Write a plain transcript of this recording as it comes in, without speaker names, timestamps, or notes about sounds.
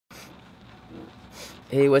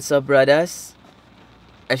Hey, what's up, brothers?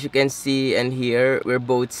 As you can see and hear, we're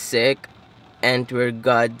both sick, and we're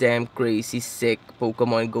goddamn crazy sick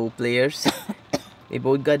Pokemon Go players. We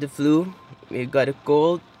both got the flu, we got a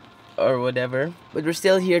cold, or whatever, but we're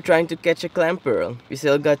still here trying to catch a Clamperl. We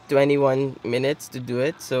still got 21 minutes to do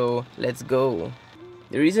it, so let's go.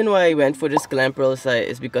 The reason why I went for this Clamperl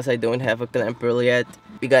is because I don't have a Clamperl yet.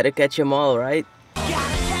 We gotta catch them all, right?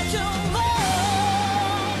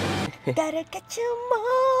 Gotta catch 'em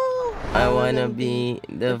all. I wanna be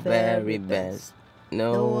the very best.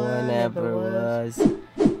 No one ever was.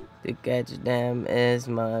 To catch them is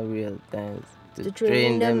my real task. To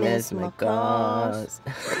train them is my cause.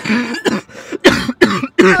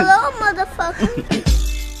 Hello, motherfucker.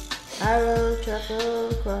 Arrow travel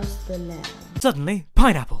across the land. Suddenly,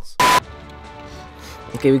 pineapples.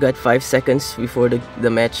 Okay, we got 5 seconds before the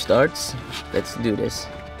match starts. Let's do this.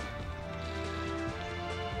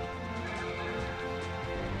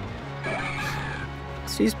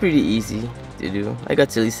 She's pretty easy to do. I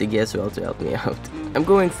got Silly Siggy as well to help me out. I'm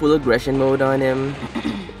going full aggression mode on him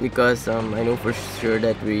because I know for sure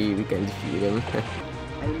that we can defeat him.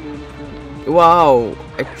 Wow!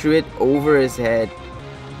 I threw it over his head.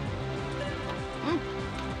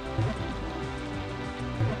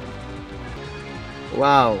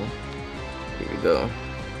 Wow! Here we go.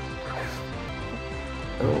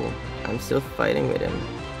 Oh, I'm still fighting with him.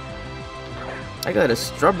 I got a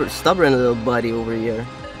stubborn little buddy over here.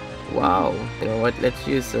 Wow. You know what? Let's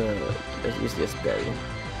use this berry.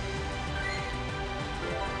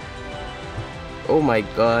 Oh my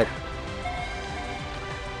god.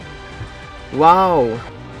 Wow.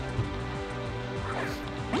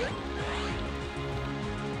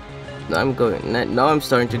 Now I'm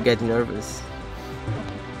starting to get nervous.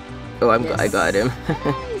 Oh, I got him. I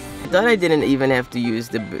thought I didn't even have to use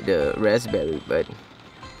the raspberry, but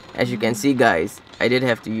as you can see, guys, I did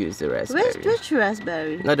have to use the raspberry. Which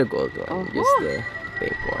raspberry? Not the gold one, just the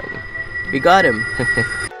pink one. We got him!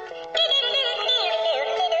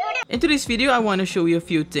 In today's video, I want to show you a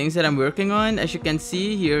few things that I'm working on. As you can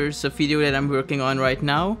see, here's a video that I'm working on right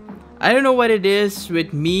now. I don't know what it is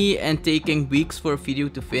with me and taking weeks for a video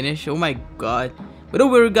to finish. Oh my god. But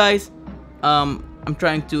don't worry, guys. I'm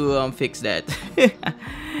trying to fix that.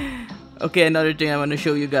 Okay, another thing I want to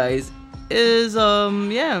show you guys is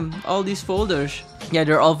yeah, all these folders. Yeah,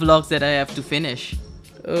 they're all vlogs that I have to finish.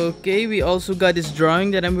 Okay, we also got this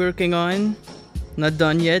drawing that I'm working on. Not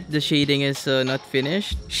done yet. The shading is not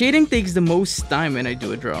finished. Shading takes the most time when I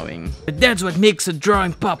do a drawing, but that's what makes a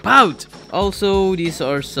drawing pop out. Also, these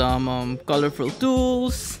are some colorful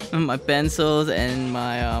tools, my pencils, and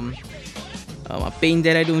my paint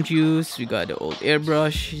that I don't use. We got the old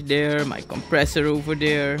airbrush there, my compressor over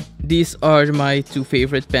there. These are my two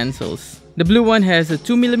favorite pencils. The blue one has a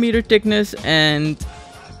 2mm thickness, and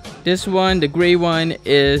this one, the gray one,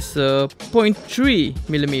 is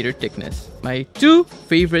 0.3mm thickness. My two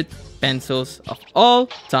favorite pencils of all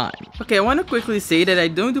time. Okay, I want to quickly say that I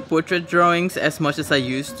don't do portrait drawings as much as I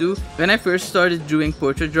used to. When I first started doing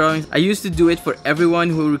portrait drawings, I used to do it for everyone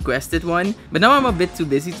who requested one. But now I'm a bit too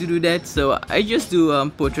busy to do that, so I just do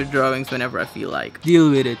portrait drawings whenever I feel like. Deal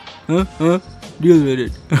with it. Deal with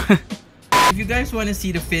it. If you guys want to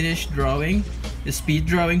see the finished drawing, the speed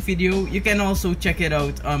drawing video, you can also check it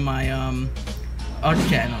out on my art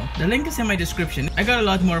channel. The link is in my description. I got a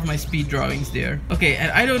lot more of my speed drawings there. Okay,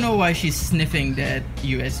 and I don't know why she's sniffing that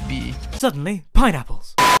USB. Suddenly,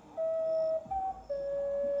 pineapples.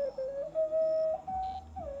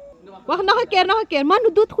 Wag nakaker.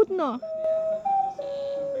 Manudot goed na.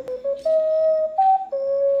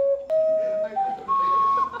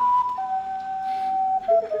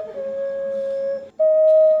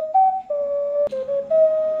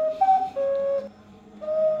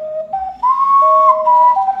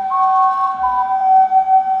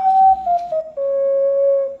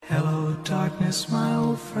 Hello, darkness, my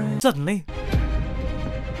old friend. Suddenly,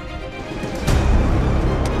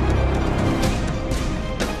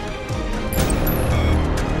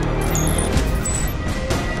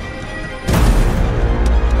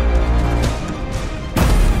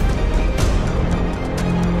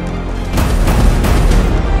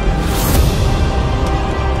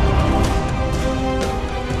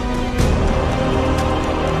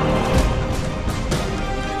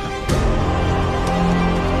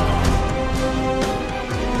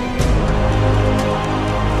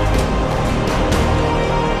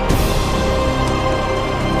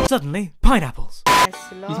 suddenly, pineapples.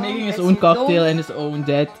 He's making his own cocktail and his own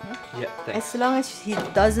death. Yeah, thanks. As long as he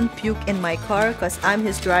doesn't puke in my car, because I'm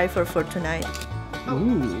his driver for tonight.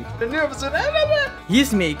 Ooh.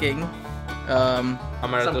 He's making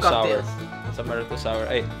Amaretto some sour. cocktails. It's Amaretto sour.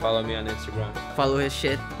 Hey, follow me on Instagram. Follow his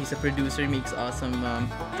shit. He's a producer, makes awesome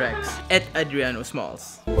tracks. At Adriano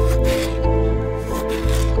Smalls.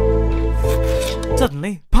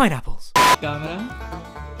 Suddenly, pineapples. Camera.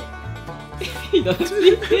 He doesn't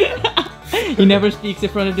speak. He never speaks in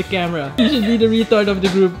front of the camera. He should be the retard of the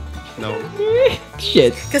group. No.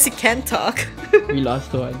 Shit. Because he can't talk. We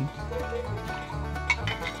lost one.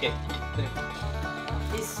 Okay.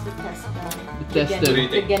 This is the test guy. The tester.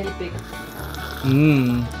 The guinea pig.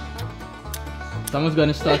 Someone's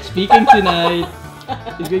gonna start speaking tonight.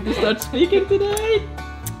 He's going to start speaking tonight.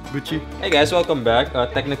 Gucci. Hey guys, welcome back.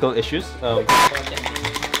 Technical issues. I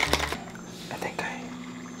think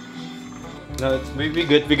No, we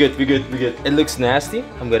good. It looks nasty,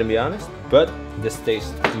 I'm gonna be honest, but this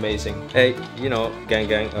tastes amazing. Hey, you know, gang,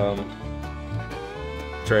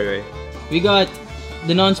 Trey. We got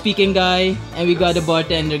the non-speaking guy and we got the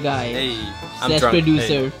bartender guy. Hey, Slash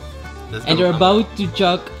producer. And they're about to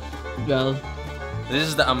chuck, well, This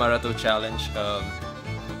is the Amaretto challenge.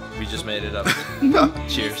 We just made it up.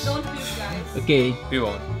 Cheers. okay. We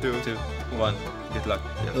won't. 2, 1. Good luck.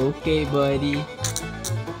 Yes. Okay, buddy.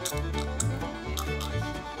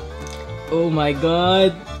 Oh my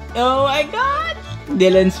god. Oh my god.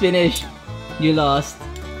 Dylan's finished. You lost.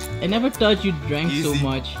 I never thought you drank so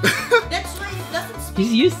much. That's why it doesn't speak.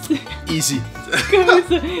 He's used to Easy.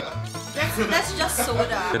 That's just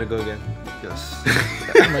soda. Gonna go again. Yes.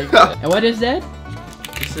 Oh my god. And what is that?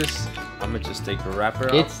 This is. I'm gonna just take the wrapper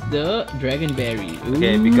off. It's the dragonberry.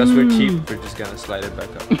 Okay, because we're cheap, we're just gonna slide it back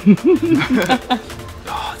up.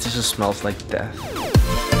 Oh, this just smells like death.